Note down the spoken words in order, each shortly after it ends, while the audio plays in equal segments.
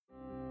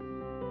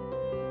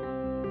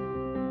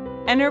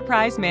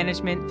Enterprise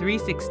Management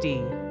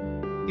 360,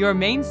 your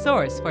main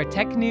source for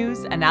tech news,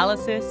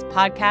 analysis,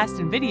 podcasts,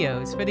 and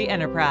videos for the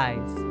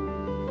enterprise.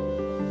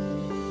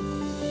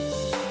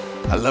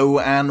 Hello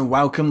and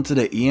welcome to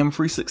the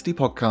EM360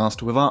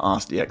 podcast with our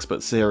Ask the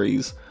Expert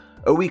series,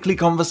 a weekly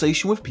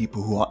conversation with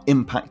people who are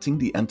impacting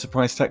the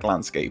enterprise tech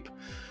landscape.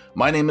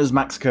 My name is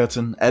Max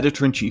Curtin,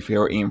 Editor-in-Chief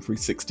here at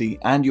EM360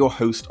 and your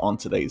host on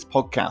today's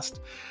podcast.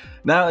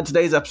 Now, in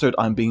today's episode,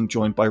 I'm being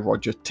joined by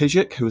Roger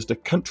Tysiak, who is the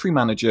Country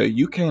Manager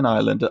UK and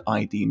Ireland at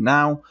ID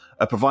Now,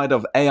 a provider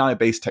of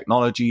AI-based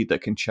technology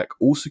that can check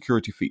all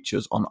security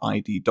features on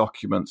ID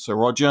documents. So,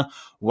 Roger,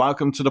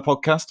 welcome to the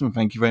podcast and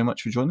thank you very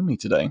much for joining me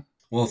today.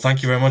 Well,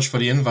 thank you very much for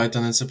the invite,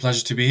 and it's a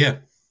pleasure to be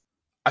here.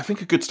 I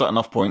think a good starting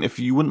off point, if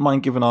you wouldn't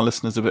mind giving our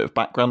listeners a bit of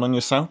background on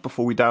yourself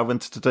before we delve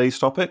into today's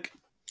topic.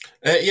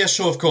 Yeah,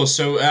 sure, of course.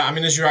 So,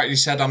 as you rightly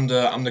said, I'm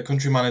the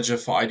country manager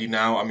for ID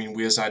Now.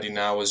 We as ID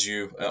Now, as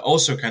you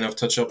also kind of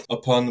touch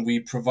upon, we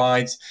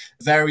provide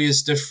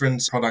various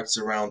different products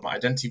around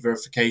identity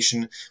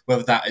verification,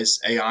 whether that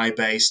is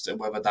AI-based,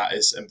 whether that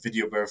is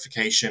video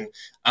verification,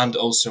 and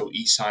also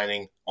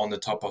e-signing on the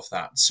top of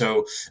that.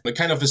 So we're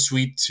kind of a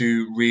suite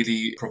to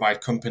really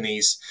provide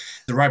companies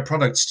the right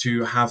products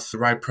to have the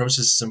right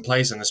processes in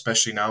place, and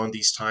especially now in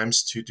these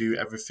times to do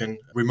everything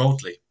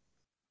remotely.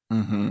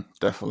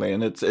 Definitely.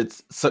 And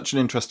it's such an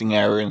interesting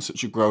area and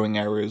such a growing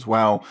area as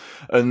well.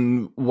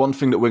 And one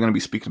thing that we're going to be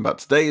speaking about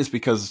today is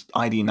because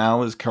ID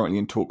Now is currently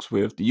in talks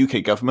with the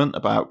UK government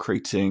about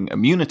creating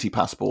immunity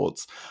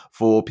passports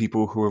for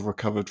people who have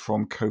recovered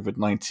from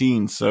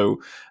COVID-19.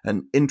 So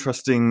an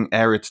interesting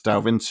area to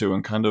delve into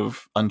and kind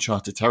of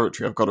uncharted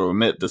territory. I've got to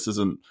admit, this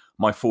isn't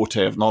my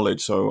forte of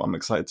knowledge, so I'm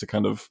excited to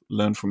kind of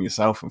learn from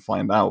yourself and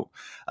find out.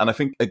 And I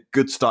think a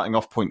good starting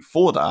off point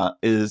for that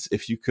is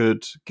if you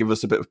could give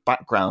us a bit of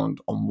background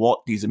on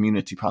what these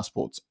immunity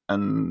passports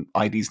and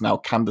IDs Now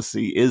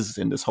candidacy is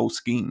in this whole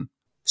scheme.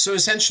 So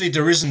essentially,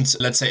 there isn't,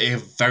 let's say, a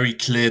very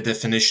clear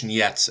definition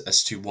yet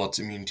as to what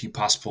immunity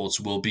passports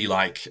will be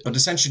like. But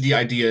essentially, the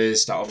idea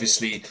is that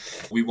obviously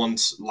we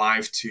want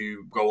life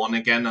to go on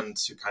again and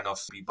to kind of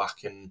be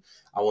back in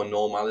our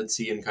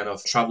normality and kind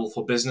of travel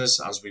for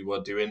business as we were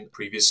doing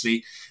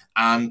previously.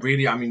 And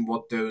really,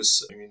 what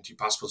those immunity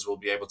passports will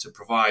be able to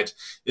provide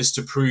is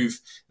to prove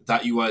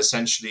that you are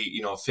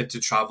essentially, fit to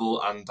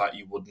travel and that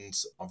you wouldn't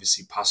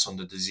obviously pass on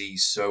the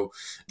disease. So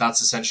that's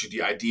essentially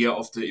the idea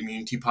of the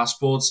immunity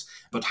passports.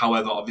 But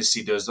however,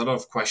 obviously, there's a lot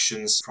of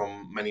questions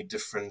from many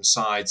different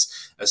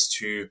sides as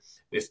to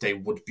if they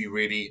would be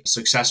really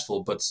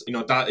successful. But,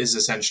 that is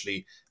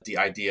essentially the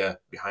idea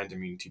behind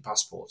immunity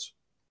passports.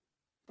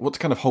 What's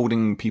kind of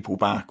holding people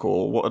back,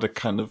 or what are the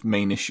kind of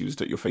main issues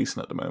that you're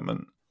facing at the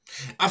moment?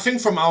 I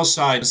think from our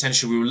side,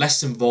 essentially, we were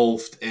less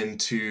involved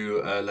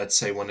into, let's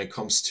say, when it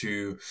comes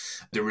to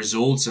the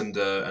results and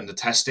the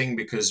testing,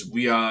 because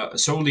we are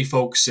solely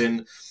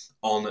focusing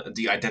on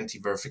the identity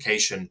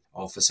verification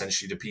of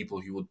essentially the people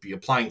who would be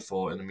applying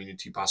for an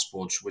immunity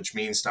passport, which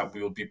means that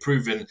we will be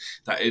proving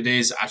that it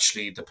is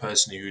actually the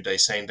person who they're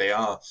saying they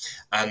are.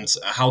 And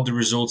how the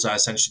results are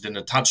essentially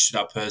then attached to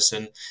that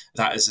person,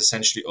 that is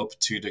essentially up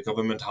to the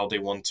government, how they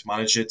want to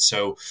manage it.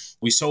 So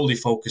we solely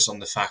focus on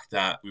the fact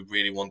that we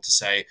really want to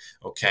say,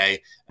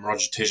 okay,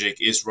 Roger Tysiak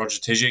is Roger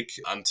Tysiak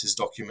and his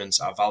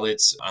documents are valid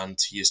and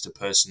he is the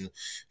person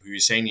who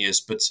he's saying he is.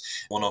 But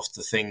one of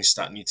the things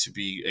that need to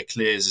be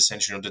clear is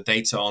essentially the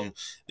data on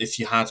if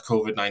you had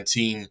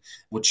COVID-19,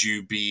 would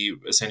you be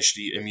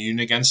essentially immune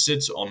against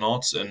it or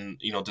not? And,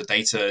 the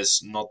data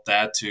is not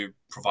there to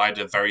provide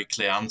a very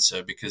clear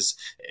answer, because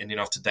in the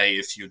end of the day,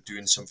 if you're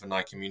doing something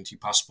like immunity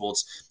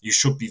passports, you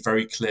should be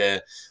very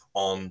clear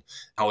on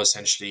how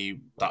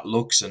essentially that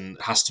looks, and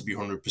it has to be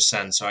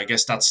 100%. So I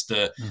guess that's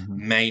the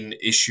main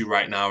issue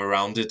right now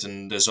around it.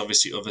 And there's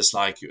obviously others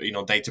like,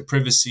 data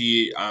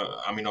privacy.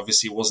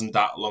 Obviously it wasn't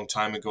that long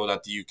time ago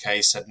that the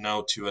UK said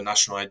no to a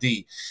national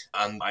ID.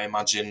 And I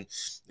imagine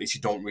if you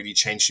don't really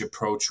change the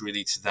approach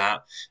really to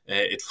that,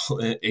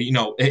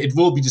 it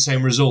will be the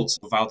same result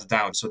without a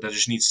doubt. So there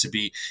just needs to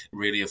be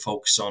really a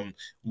focus on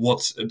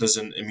what does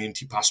an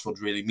immunity passport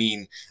really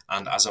mean.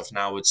 And as of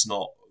now, it's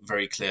not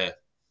very clear.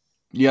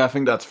 Yeah, I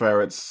think that's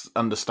fair. It's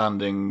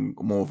understanding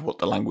more of what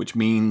the language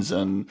means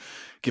and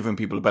giving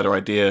people a better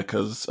idea,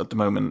 because at the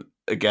moment,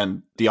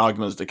 again, the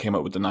arguments that came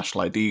up with the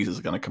national IDs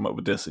is going to come up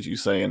with this, as you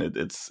say, and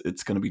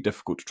it's going to be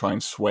difficult to try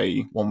and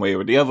sway one way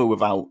or the other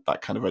without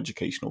that kind of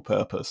educational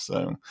purpose.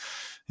 So,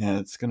 yeah,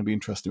 it's going to be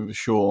interesting for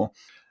sure.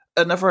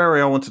 Another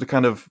area I wanted to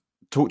kind of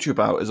talk to you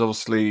about is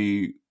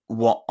obviously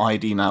what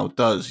ID Now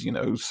does,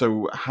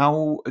 So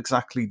how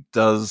exactly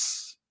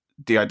does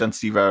the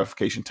identity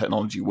verification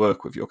technology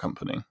work with your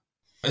company?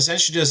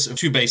 Essentially, there's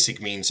two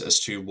basic means as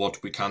to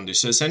what we can do.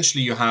 So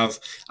essentially, you have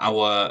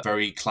our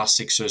very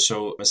classic.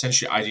 So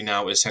essentially, ID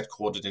Now is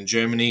headquartered in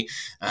Germany.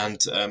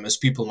 And as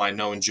people might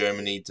know, in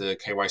Germany, the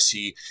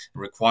KYC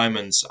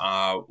requirements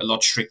are a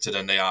lot stricter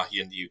than they are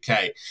here in the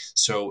UK.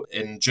 So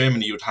in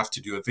Germany, you would have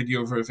to do a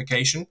video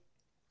verification.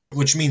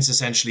 which means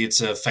essentially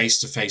it's a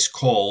face-to-face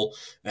call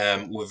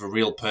with a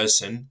real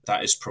person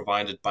that is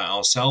provided by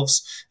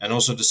ourselves, and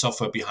also the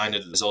software behind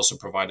it is also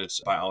provided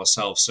by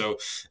ourselves. So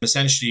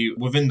essentially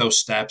within those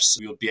steps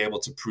we'll be able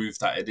to prove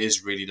that it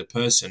is really the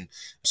person.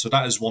 So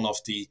that is one of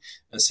the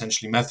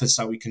essentially methods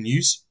that we can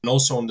use. And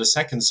also on the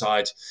second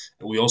side,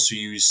 we also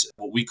use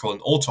what we call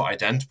an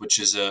auto-ident, which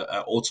is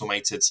a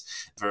automated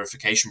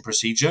verification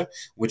procedure,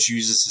 which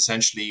uses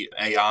essentially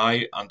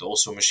AI and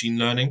also machine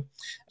learning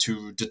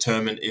to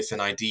determine if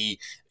an ID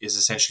is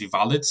essentially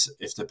valid,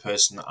 if the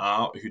person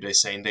are who they're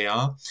saying they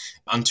are,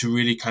 and to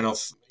really kind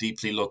of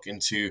deeply look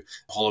into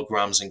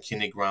holograms and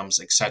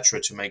kinograms, etc.,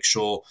 to make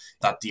sure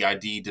that the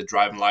ID, the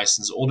driving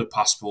license or the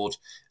passport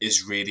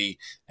is really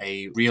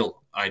a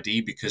real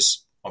ID,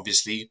 because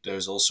obviously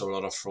there's also a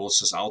lot of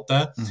fraudsters out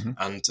there,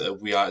 and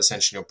we are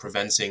essentially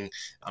preventing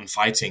and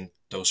fighting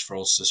those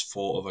fraudsters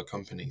for other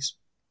companies.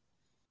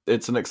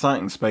 It's an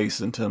exciting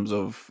space in terms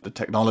of the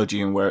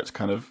technology and where it's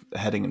kind of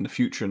heading in the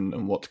future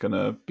and what's going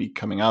to be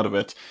coming out of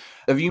it.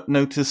 Have you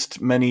noticed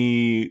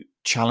many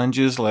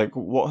challenges? Like,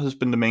 what has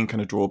been the main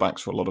kind of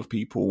drawbacks for a lot of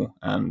people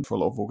and for a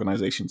lot of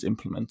organizations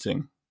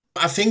implementing?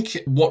 I think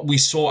what we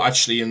saw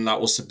actually, and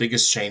that was the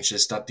biggest change,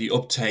 is that the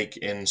uptake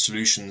in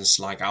solutions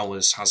like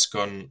ours has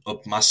gone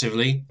up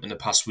massively in the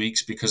past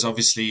weeks, because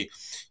obviously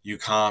you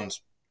can't,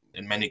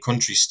 in many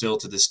countries still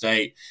to this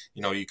day,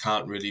 you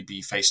can't really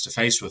be face to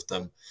face with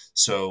them.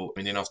 So,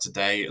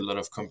 today, a lot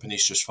of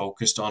companies just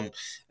focused on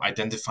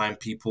identifying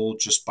people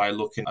just by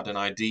looking at an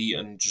ID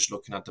and just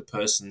looking at the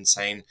person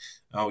saying,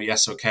 oh,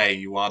 yes, okay,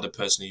 you are the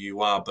person who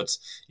you are. But,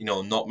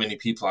 not many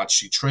people are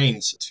actually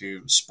trained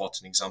to spot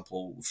an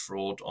example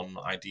fraud on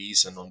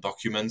IDs and on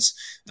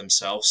documents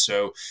themselves.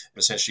 So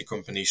essentially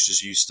companies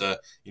just use the,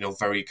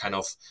 very kind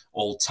of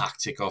old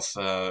tactic of,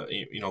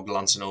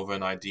 glancing over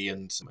an ID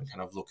and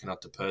kind of looking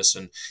at the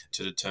person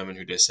to determine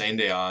who they're saying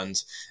they are.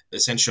 And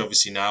essentially,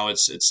 obviously now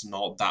it's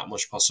not that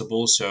much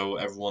possible. So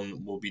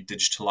everyone will be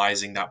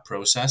digitalizing that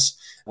process,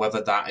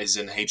 whether that is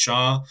in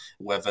HR,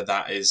 whether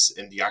that is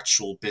in the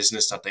actual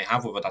business that they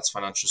have, whether that's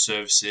financial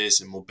services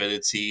and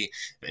mobility,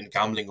 in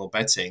gambling or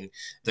betting.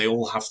 They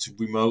all have to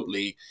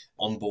remotely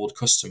onboard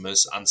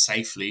customers, and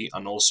safely,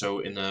 and also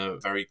in a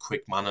very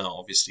quick manner,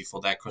 obviously, for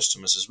their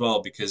customers as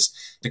well, because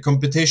the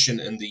competition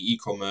in the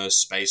e-commerce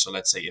space, or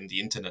let's say in the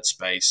internet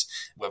space,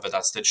 whether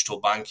that's digital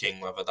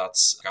banking, whether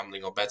that's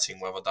gambling or betting,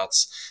 whether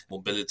that's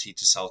mobility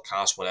to sell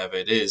cars, whatever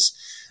it is,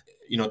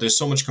 there's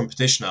so much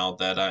competition out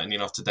there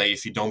that, today,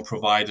 if you don't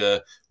provide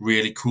a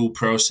really cool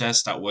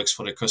process that works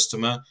for the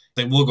customer,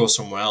 they will go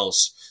somewhere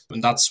else.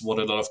 And that's what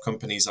a lot of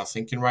companies are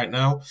thinking right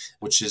now,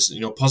 which is,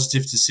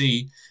 positive to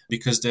see,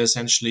 because they're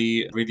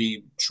essentially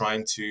really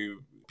trying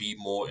to be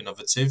more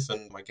innovative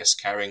and, I guess,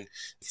 caring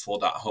for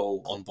that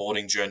whole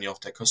onboarding journey of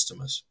their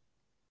customers.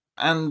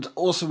 And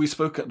also, we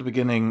spoke at the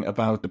beginning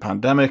about the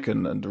pandemic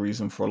and the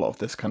reason for a lot of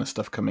this kind of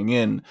stuff coming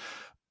in.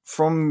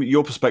 From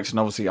your perspective, and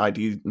obviously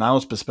ID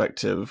Now's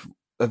perspective,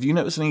 have you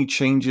noticed any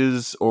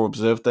changes or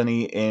observed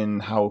any in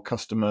how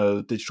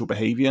customer digital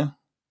behavior?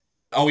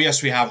 Oh,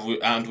 yes, we have.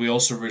 And we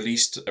also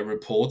released a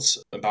report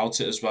about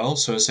it as well.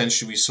 So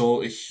essentially, we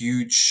saw a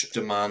huge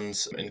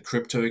demand in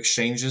crypto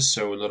exchanges.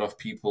 So a lot of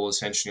people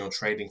essentially are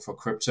trading for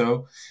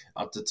crypto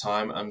at the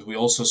time. And we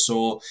also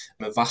saw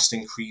a vast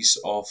increase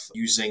of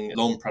using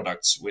loan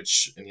products,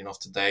 which,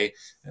 today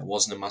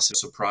wasn't a massive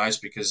surprise,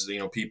 because,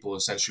 people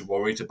essentially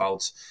worried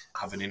about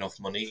having enough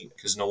money,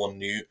 because no one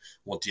knew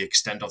what the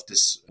extent of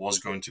this was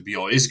going to be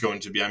or is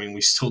going to be. I mean,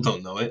 we still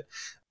don't know it.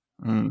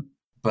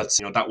 But,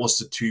 that was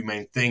the two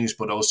main things.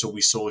 But also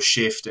we saw a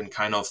shift in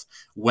kind of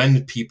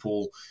when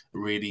people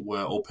really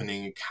were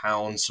opening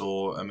accounts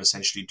or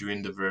essentially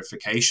doing the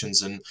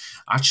verifications. And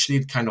actually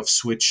it kind of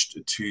switched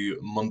to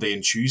Monday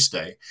and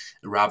Tuesday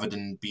rather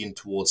than being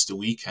towards the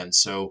weekend.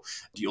 So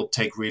the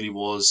uptake really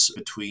was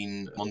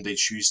between Monday,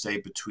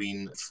 Tuesday,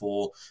 between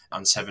 4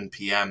 and 7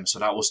 p.m. So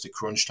that was the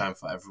crunch time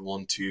for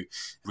everyone to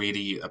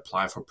really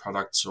apply for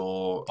products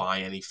or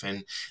buy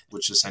anything,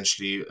 which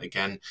essentially,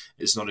 again,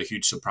 is not a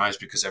huge surprise,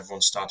 because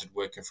everyone started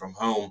working from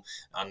home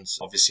and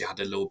obviously had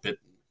a little bit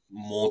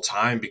more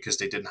time because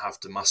they didn't have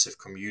the massive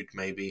commute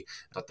maybe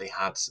that they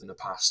had in the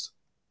past.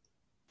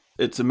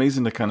 It's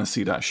amazing to kind of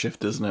see that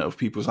shift, isn't it, of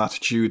people's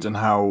attitudes and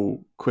how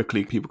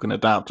quickly people can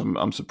adapt.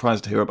 I'm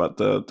surprised to hear about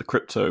the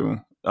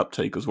crypto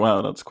uptake as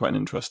well. That's quite an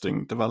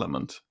interesting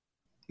development.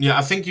 Yeah,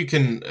 I think you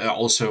can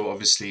also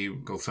obviously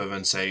go further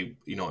and say,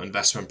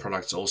 investment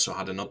products also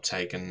had an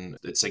uptake, and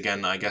it's,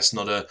 again, I guess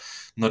not a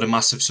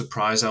massive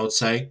surprise, I would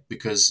say,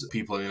 because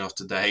people,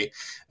 today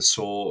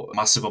saw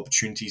massive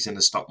opportunities in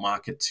the stock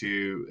market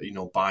to,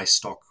 buy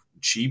stock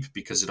cheap,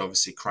 because it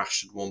obviously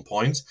crashed at one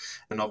point.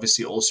 And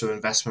obviously also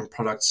investment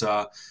products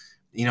are,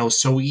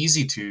 so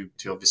easy to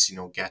obviously,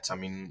 get. I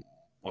mean,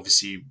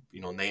 obviously,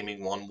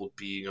 naming one would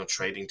be,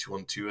 trading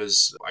 212,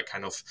 as I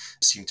kind of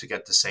seem to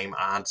get the same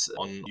ad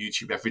on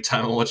YouTube every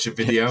time I watch a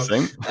video.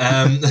 Same.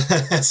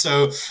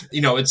 So,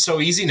 it's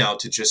so easy now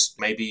to just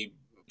maybe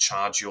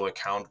charge your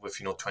account with,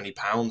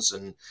 £20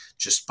 and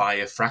just buy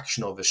a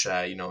fraction of a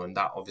share, and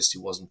that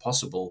obviously wasn't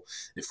possible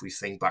if we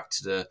think back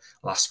to the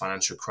last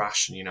financial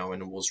crash, and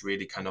it was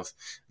really kind of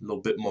a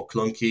little bit more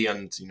clunky,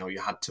 and, you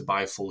had to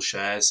buy full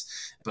shares.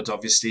 But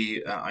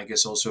obviously, I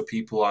guess also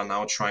people are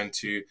now trying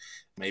to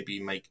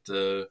maybe make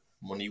the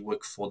money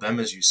work for them,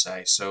 as you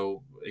say.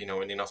 So, in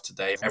Enough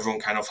Today, everyone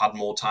kind of had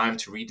more time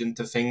to read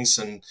into things,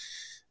 and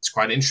it's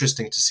quite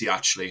interesting to see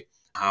actually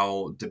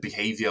how the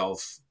behavior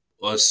of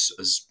us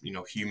as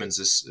humans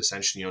is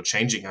essentially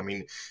changing. I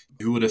mean,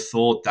 who would have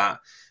thought that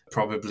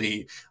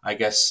probably, I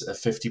guess,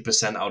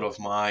 50% out of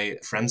my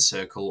friend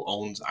circle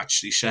owned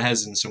actually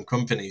shares in some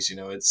companies.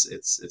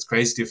 It's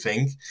crazy to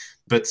think,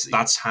 but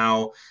that's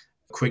how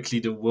quickly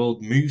the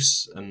world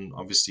moves, and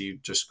obviously you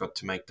just got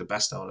to make the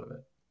best out of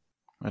it.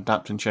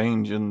 Adapt and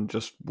change and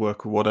just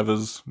work with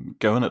whatever's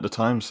going at the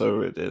time.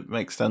 So it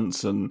makes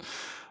sense. And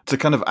to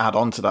kind of add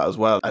on to that as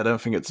well, I don't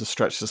think it's a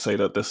stretch to say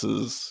that this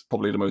is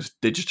probably the most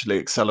digitally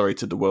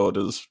accelerated the world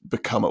has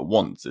become at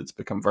once. It's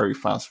become very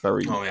fast,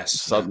 very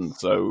sudden. Yeah.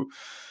 So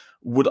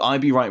would I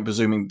be right in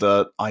presuming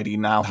that ID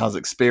Now has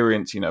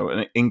experienced,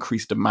 an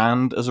increased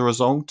demand as a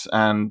result?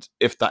 And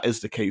if that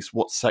is the case,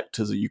 what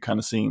sectors are you kind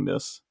of seeing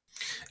this?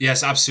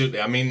 Yes, absolutely.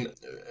 I mean,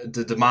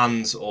 the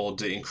demand or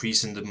the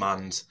increase in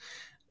demand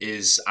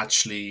is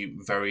actually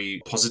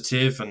very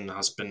positive and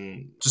has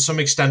been to some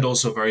extent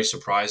also very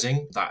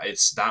surprising that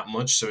it's that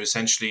much. So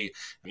essentially,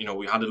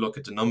 we had a look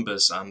at the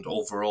numbers, and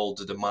overall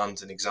the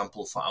demand, an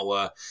example for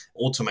our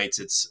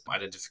automated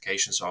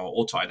identification, so our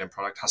auto ident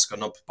product has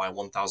gone up by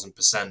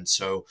 1000%.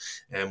 So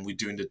we're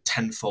doing the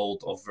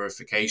tenfold of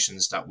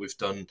verifications that we've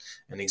done,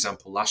 an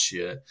example, last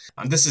year.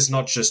 And this is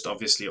not just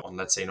obviously on,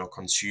 let's say,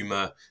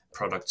 consumer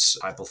products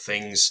type of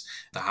things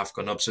that have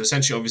gone up. So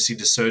essentially, obviously,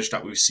 the surge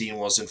that we've seen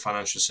was in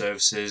financial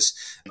services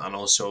and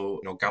also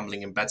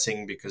gambling and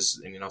betting,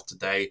 because in Enough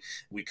Today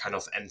we kind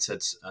of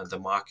entered the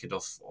market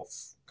of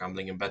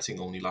gambling and betting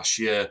only last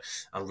year,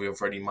 and we have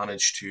already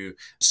managed to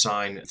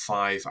sign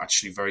 5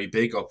 actually very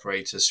big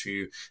operators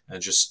who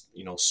just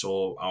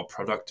saw our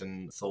product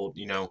and thought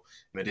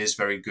it is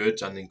very good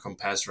and it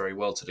compares very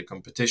well to the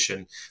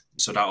competition.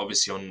 So that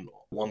obviously on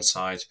one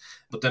side,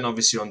 but then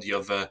obviously on the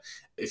other,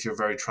 if you're a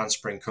very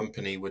transparent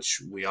company,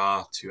 which we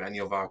are to any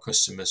of our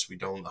customers, we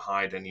don't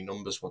hide any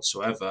numbers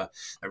whatsoever.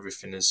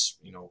 Everything is,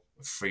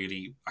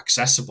 freely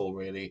accessible,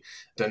 really.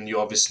 Then you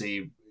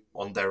obviously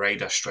on their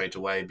radar straight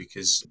away,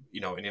 because,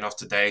 in Enough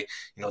Today,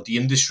 the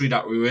industry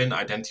that we're in,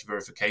 identity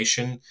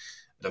verification,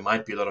 there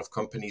might be a lot of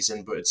companies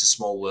in, but it's a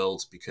small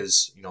world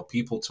because,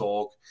 people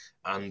talk,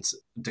 and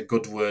the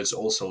good words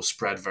also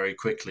spread very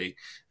quickly,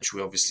 which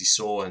we obviously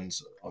saw, and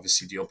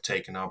obviously the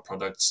uptake in our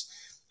products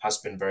has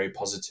been very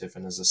positive.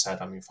 And as I said,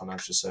 I mean,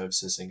 financial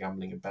services and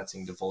gambling and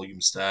betting, the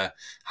volumes there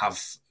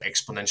have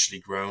exponentially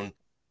grown.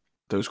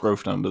 Those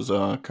growth numbers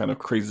are kind of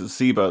crazy to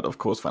see, but of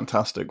course,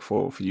 fantastic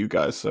for you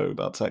guys. So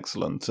that's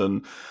excellent.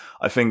 And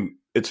I think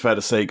it's fair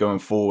to say going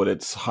forward,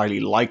 it's highly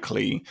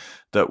likely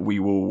that we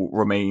will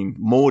remain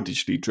more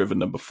digitally driven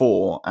than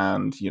before.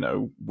 And,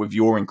 with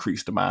your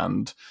increased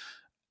demand,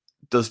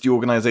 does the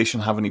organization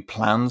have any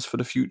plans for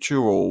the future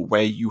or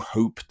where you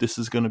hope this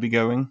is going to be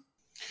going?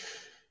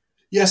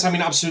 Yes, I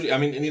mean, absolutely. I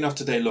mean, in Enough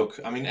Today, look,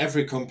 I mean,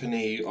 every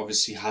company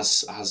obviously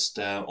has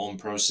their own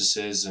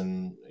processes,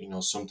 and,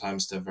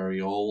 sometimes they're very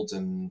old,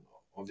 and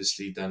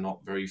obviously they're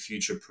not very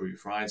future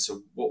proof, right?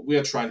 So what we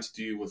are trying to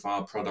do with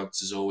our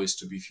products is always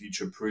to be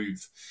future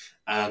proof.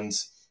 And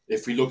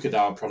if we look at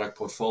our product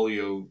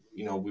portfolio,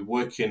 we're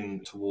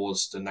working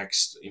towards the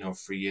next,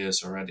 3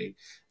 years already,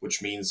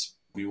 which means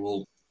we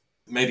will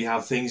maybe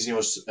have things,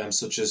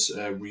 such as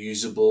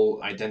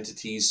reusable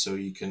identities, so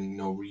you can,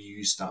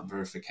 reuse that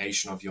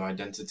verification of your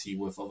identity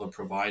with other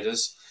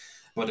providers.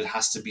 But it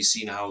has to be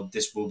seen how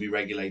this will be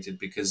regulated,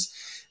 because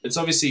it's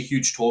obviously a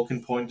huge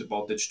talking point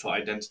about digital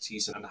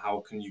identities and how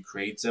can you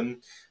create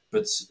them.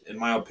 But in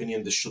my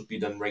opinion, this should be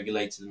then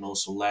regulated and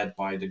also led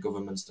by the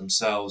governments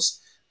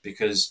themselves,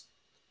 because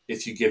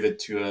if you give it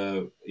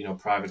to a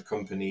private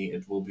company,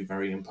 it will be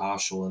very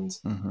impartial, and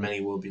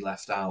many will be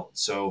left out.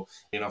 So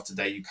Enough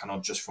Today, you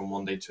cannot just from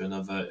one day to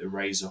another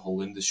erase a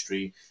whole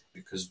industry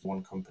because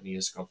one company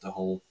has got the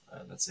whole,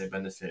 let's say,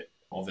 benefit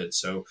of it.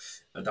 So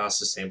that's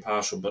to stay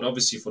impartial. But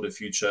obviously for the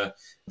future,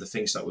 the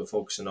things that we're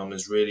focusing on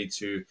is really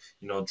to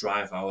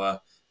drive our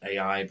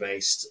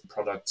AI-based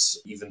products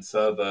even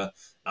further,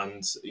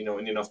 and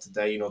in Enough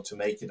Today, to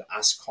make it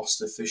as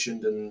cost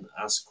efficient and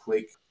as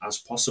quick as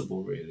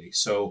possible, really.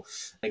 So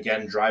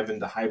again, driving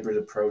the hybrid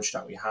approach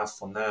that we have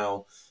for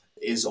now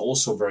is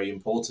also very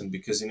important,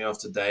 because in Enough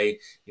Today,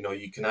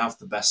 you can have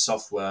the best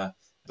software,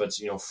 but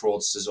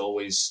fraudsters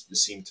always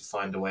seem to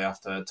find a way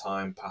after a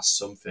time past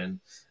something.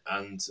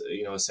 And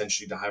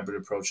essentially the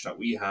hybrid approach that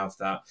we have,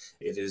 that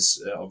it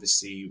is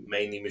obviously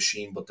mainly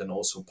machine but then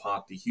also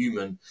partly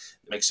human,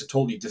 makes a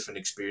totally different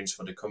experience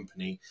for the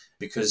company,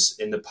 because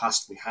in the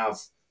past we have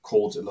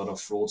caught a lot of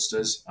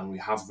fraudsters and we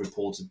have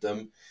reported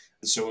them.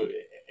 So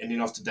in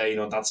Enough Today,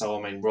 that's our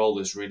main role,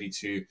 is really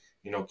to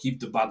keep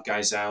the bad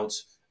guys out,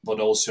 but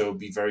also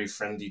be very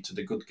friendly to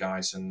the good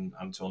guys and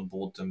to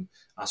onboard them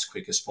as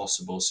quick as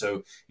possible.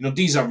 So,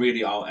 these are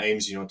really our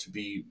aims, to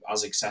be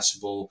as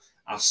accessible,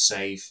 as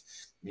safe,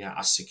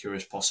 as secure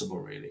as possible,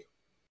 really.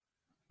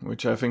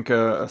 Which I think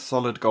are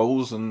solid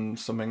goals and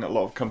something a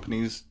lot of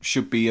companies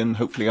should be and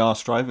hopefully are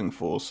striving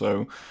for.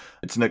 So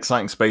it's an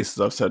exciting space,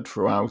 as I've said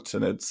throughout,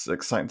 and it's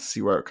exciting to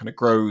see where it kind of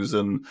grows.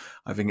 And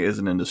I think it is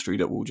an industry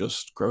that will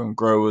just grow and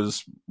grow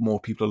as more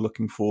people are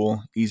looking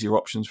for easier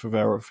options for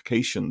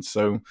verification.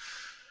 So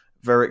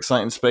very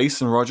exciting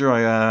space. And Roger,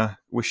 I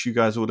wish you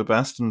guys all the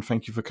best and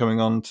thank you for coming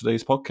on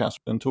today's podcast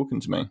and talking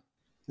to me.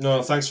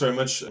 No, thanks very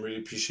much. I really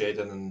appreciate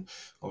it. And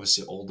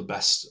obviously all the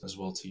best as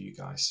well to you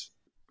guys.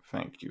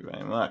 Thank you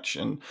very much.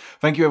 And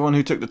thank you everyone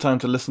who took the time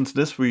to listen to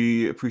this.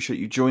 We appreciate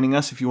you joining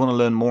us. If you want to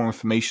learn more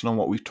information on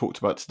what we've talked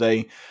about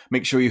today,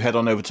 make sure you head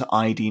on over to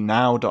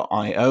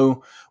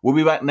idnow.io. We'll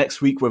be back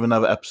next week with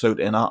another episode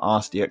in our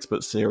Ask the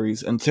Expert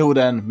series. Until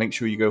then, make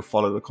sure you go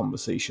follow the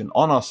conversation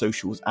on our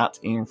socials at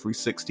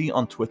EM360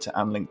 on Twitter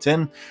and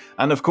LinkedIn.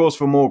 And of course,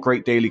 for more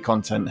great daily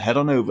content, head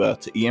on over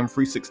to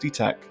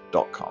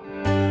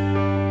em360tech.com.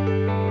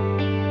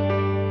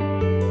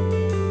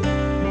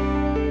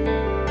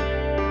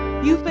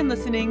 You've been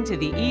listening to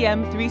the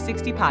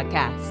EM360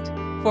 podcast.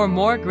 For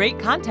more great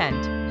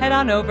content, head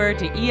on over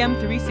to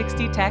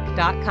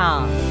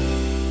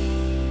em360tech.com.